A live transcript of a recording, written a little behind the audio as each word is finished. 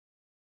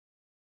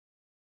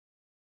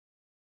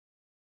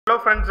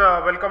Hello friends,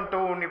 welcome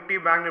to Nifty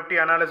Bank Nifty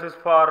analysis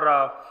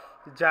for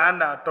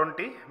Jan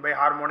 20 by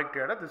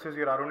HarmonicsTraders. This is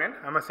your ARUN.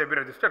 I am a SEBI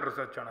registered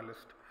research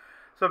analyst.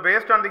 So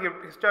based on the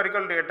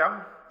historical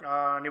data,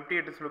 Nifty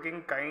it is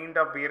looking kind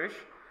of bearish.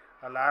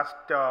 Last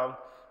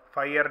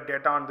 5-year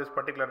data on this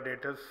particular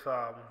date is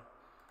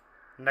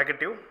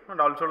negative,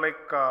 and also if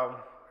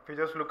you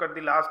just look at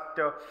the last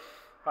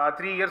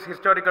 3 years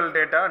historical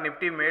data,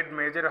 Nifty made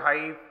major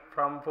high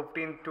from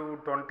 15th to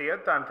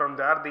 20th, and from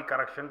there the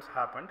corrections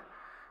happened.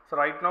 So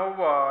right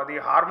now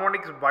the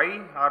harmonics buy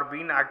are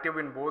being active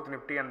in both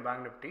Nifty and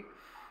Bank Nifty.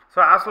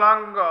 So as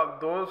long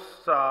those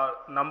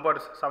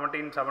numbers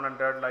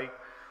 17,700 like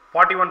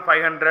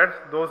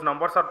 41,500, those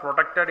numbers are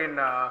protected in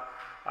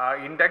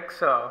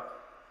index,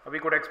 we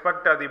could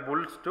expect the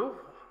bulls to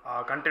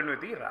continue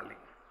the rally.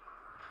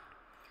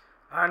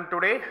 And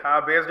today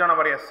based on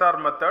our SR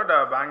method,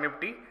 Bank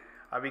Nifty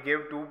we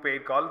gave two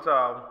paid calls.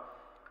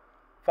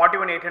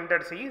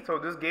 41,800C, so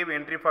this gave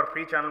entry for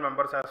free channel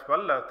members as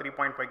well.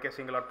 3.5k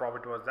single lot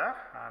profit was there,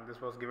 and this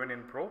was given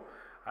in pro,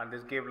 and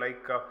this gave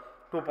like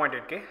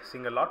 2.8k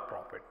single lot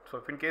profit. So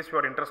if in case you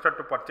are interested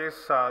to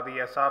purchase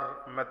the SR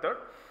method,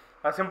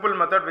 a simple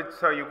method which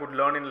you could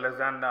learn in less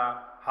than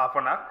half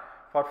an hour,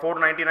 for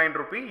 499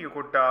 rupee, you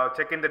could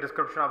check in the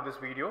description of this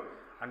video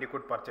and you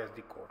could purchase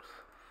the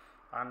course.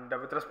 And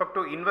with respect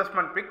to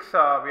investment picks, we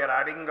are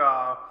adding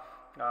the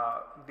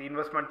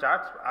investment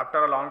charts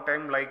after a long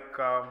time.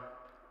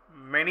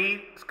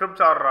 Many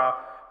scripts are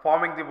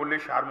forming the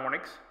bullish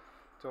harmonics,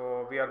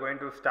 so we are going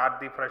to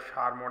start the fresh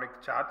harmonic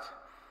charts.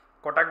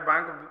 Kotak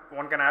Bank,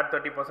 one can add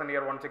 30%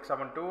 here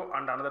 1672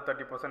 and another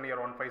 30% here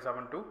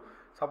 1572.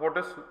 Support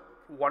is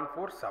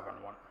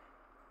 1471.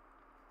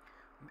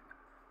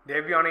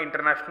 Devyani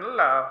International,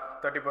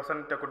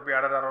 30% could be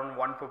added around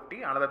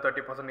 150, another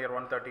 30% here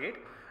 138.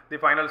 The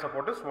final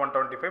support is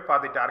 125 for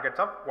the targets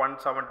of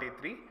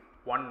 173,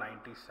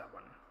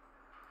 197.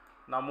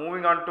 Now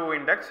moving on to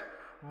index.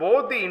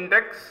 Both the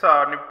index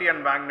Nifty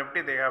and Bank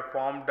Nifty, they have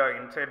formed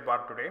inside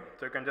bar today.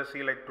 So you can just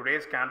see like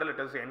today's candle, it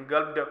is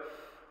engulfed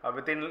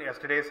within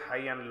yesterday's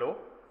high and low.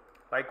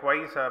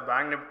 Likewise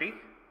Bank Nifty,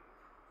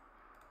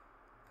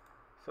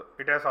 so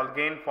it has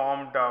again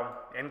formed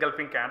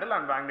engulfing candle,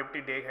 and Bank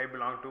Nifty day high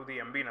belong to the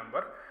MB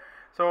number.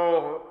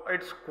 So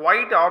it's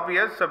quite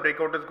obvious a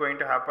breakout is going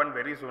to happen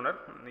very sooner,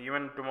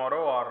 even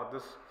tomorrow or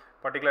this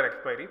particular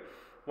expiry.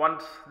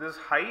 Once this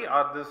high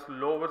or this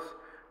low is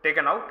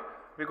taken out,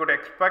 we could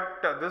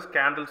expect this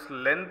candle's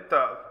length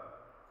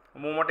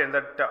movement in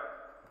that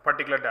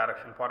particular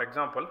direction. For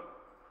example,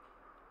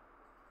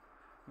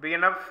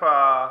 BNF,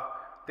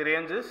 the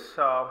range is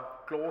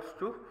close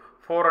to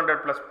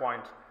 400 plus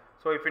points.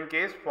 So if in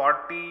case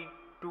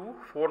 42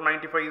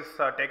 495 is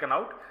taken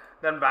out,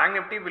 then Bank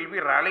Nifty will be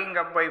rallying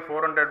up by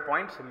 400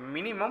 points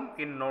minimum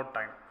in no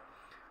time,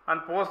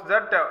 and post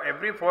that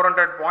every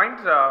 400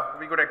 points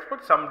we could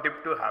expect some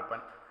dip to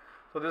happen.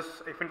 So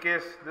this, if in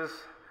case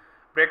this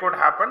breakout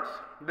happens,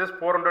 this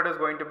 400 is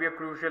going to be a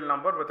crucial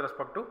number with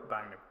respect to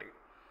Bank Nifty.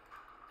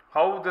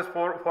 How this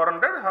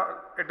 400?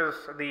 It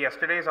is the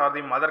yesterday's or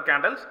the mother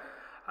candles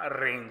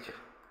range.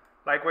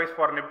 Likewise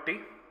for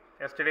Nifty,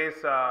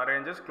 yesterday's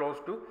range is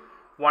close to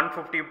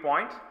 150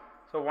 points.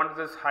 So once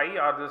this high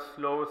or this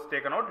low is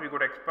taken out, we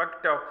could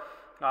expect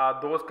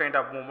those kind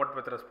of movement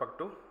with respect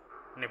to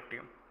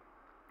Nifty.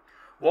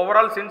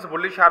 Overall, since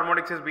bullish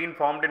harmonics is being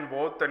formed in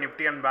both the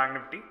Nifty and Bank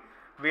Nifty,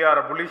 we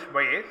are bullish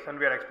bias, and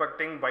we are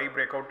expecting buy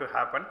breakout to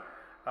happen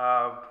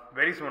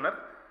very sooner,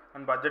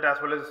 and budget as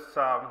well is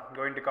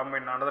going to come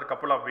in another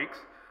couple of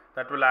weeks.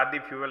 That will add the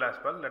fuel as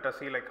well. Let us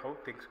see like how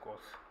things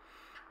goes.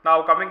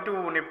 Now coming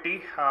to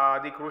Nifty,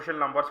 the crucial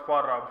numbers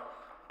for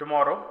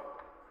tomorrow.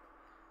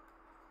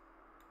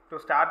 To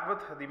start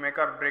with, the make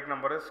or break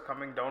number is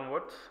coming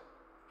downwards.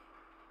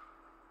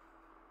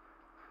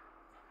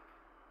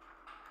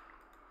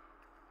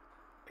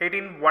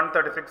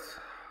 $18,136.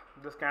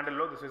 This candle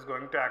low, this is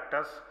going to act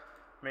as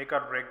make or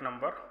break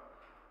number,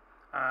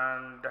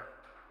 and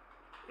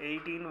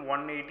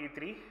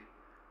 18,183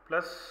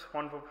 plus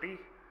 150,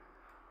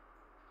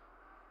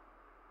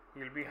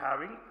 you will be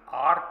having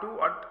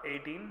R2 at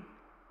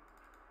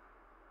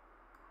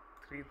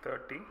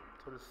 18,330.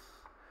 So this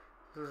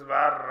is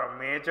where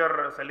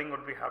major selling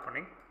would be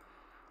happening,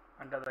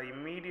 and the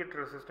immediate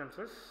resistance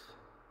is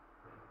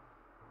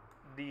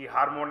the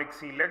harmonic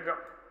C leg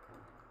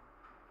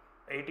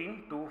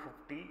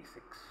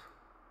 18,256.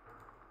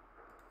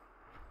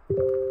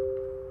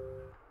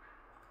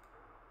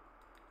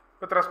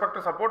 With respect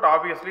to support,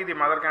 obviously the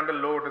mother candle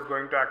low, it is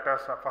going to act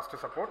as first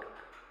support.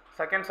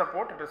 Second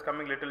support, it is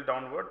coming little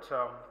downwards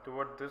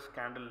toward this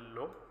candle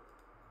low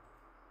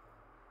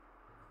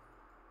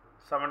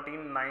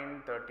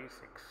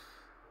 17,936.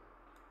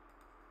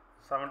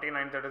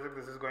 17,936,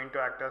 this is going to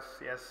act as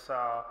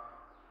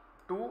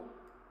S2,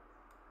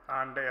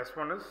 and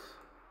S1 is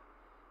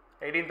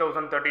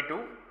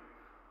 18,032,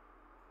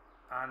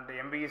 and the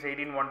MB is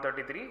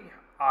 18,133,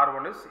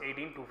 R1 is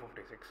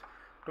 18,256.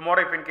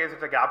 Tomorrow, if in case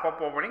it's a gap up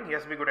opening,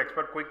 yes, we could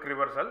expect quick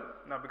reversal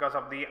because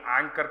of the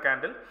anchor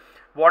candle.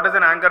 What is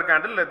an anchor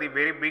candle? The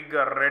very big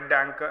red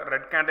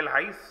candle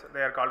highs,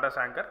 they are called as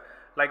anchor.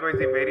 Likewise,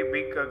 the very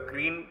big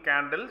green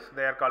candles,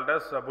 they are called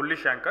as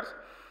bullish anchors.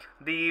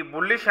 The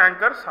bullish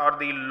anchors or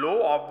the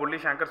low of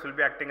bullish anchors will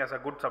be acting as a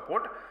good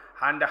support,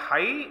 and the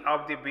high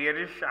of the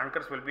bearish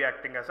anchors will be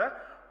acting as a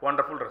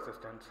wonderful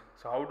resistance.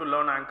 So how to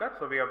learn anchor?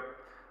 So we have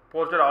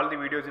posted all the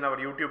videos in our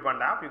YouTube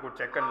and app. You could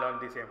check and learn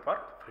the same for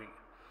free.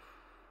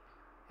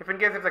 If in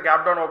case it's a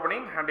gap down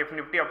opening and if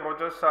Nifty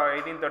approaches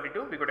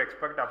 1832, we could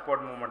expect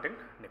upward movement in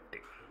Nifty.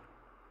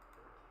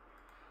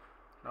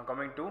 Now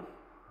coming to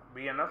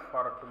BNF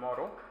for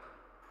tomorrow.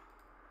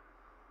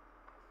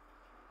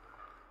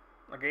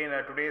 Again,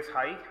 today's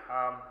high,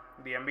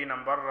 the MB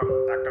number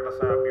acted as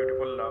a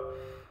beautiful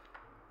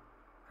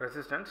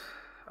resistance,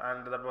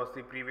 and that was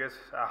the previous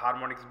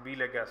Harmonics B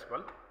leg as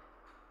well.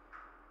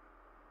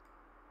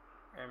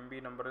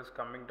 MB number is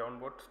coming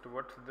downwards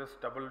towards this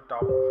double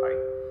top high.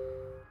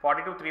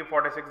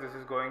 42,346, this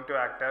is going to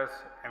act as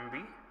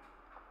MB,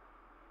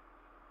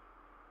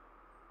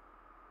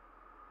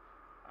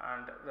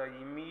 and the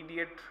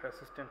immediate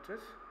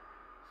resistances,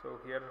 so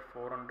here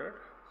 400,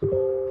 so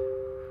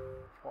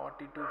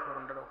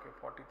 42,400, okay,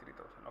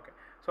 43,000, okay.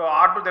 So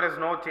R2 there is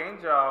no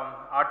change,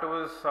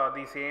 R2 is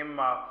the same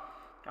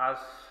as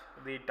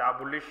the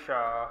bullish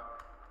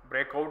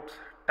breakout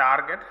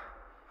target.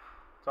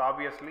 So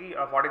obviously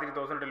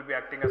 43,000 will be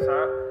acting as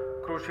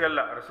a crucial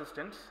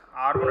resistance.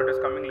 R1 it is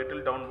coming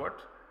little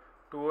downwards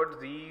towards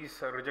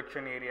these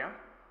rejection area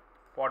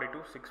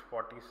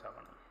 42,647.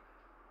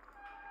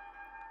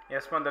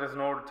 S1 there is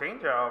no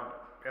change.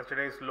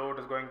 Yesterday's low it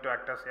is going to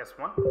act as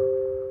S1.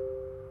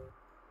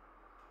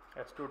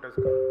 S2 it is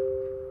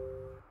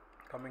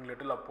coming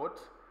little upwards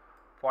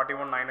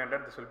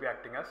 41,900. This will be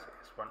acting as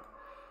S1.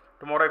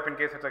 Tomorrow, if in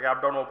case it's a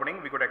gap down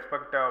opening, we could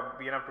expect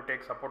BNF to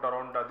take support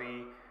around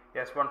the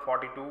S1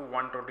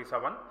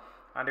 42,127,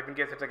 and if in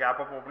case it's a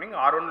gap up opening,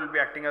 R1 will be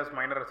acting as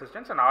minor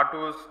resistance and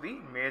R2 is the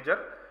major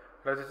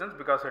resistance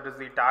because it is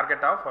the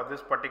target of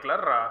this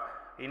particular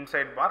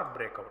inside bar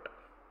breakout.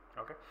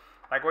 Okay.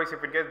 Likewise,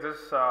 if in case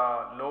this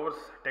low is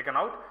taken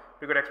out,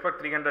 we could expect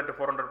 300 to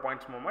 400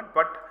 points movement,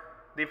 but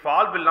the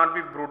fall will not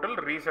be brutal.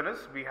 Reason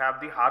is we have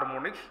the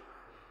Harmonics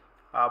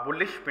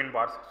bullish pin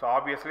bars. So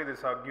obviously this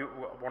is a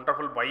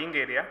wonderful buying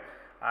area,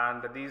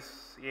 and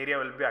this area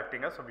will be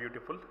acting as a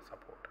beautiful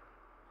support.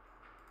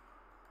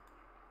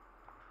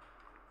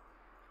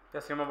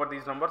 Just remember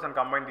these numbers and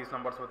combine these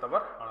numbers with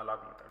our analog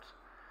methods.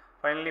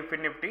 Finally,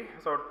 Fin Nifty,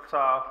 so it's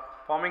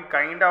forming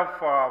kind of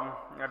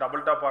a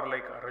double top or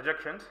like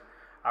rejections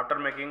after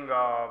making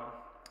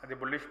the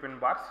bullish pin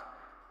bars.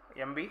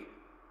 MB,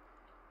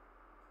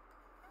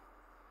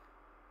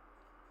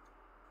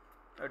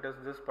 it is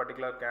this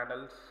particular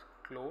candle's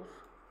close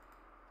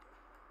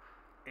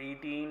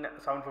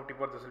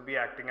 18,754. This will be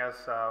acting as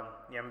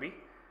MB.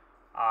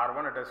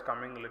 R1 it is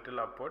coming little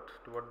upwards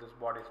toward this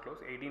body's close.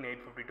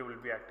 18,852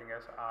 will be acting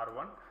as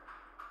R1,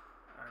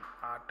 and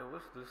R2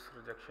 is this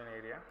rejection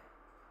area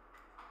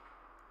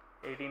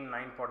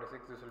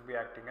 18,946. This will be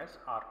acting as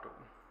R2.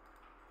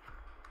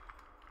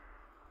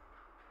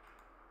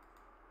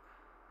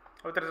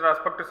 With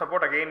respect to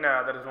support, again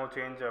there is no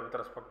change with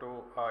respect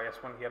to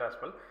S1 here as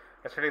well.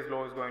 Yesterday's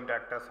low is going to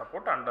act as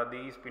support, and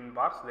these pin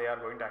bars, they are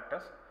going to act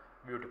as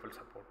beautiful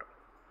support.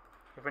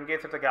 If in case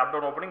it's a gap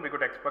down opening, we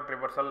could expect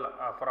reversal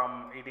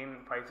from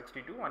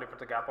 18,562, and if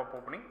it's a gap up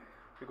opening,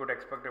 we could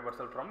expect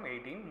reversal from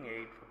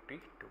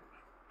 18,852.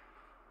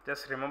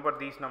 Just remember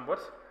these numbers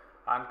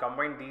and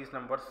combine these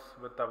numbers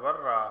with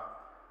our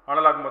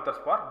analog methods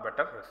for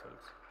better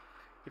results.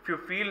 If you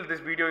feel this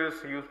video is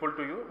useful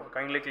to you,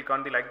 kindly click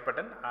on the like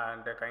button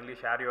and kindly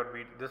share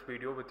this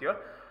video with your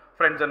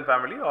friends and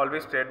family.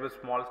 Always trade with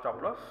small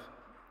stop loss.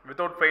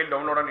 Without fail,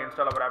 download and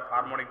install our app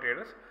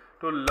HarmonicTraders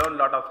to learn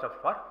lot of stuff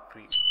for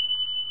free.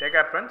 Take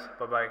care friends.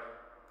 Bye bye.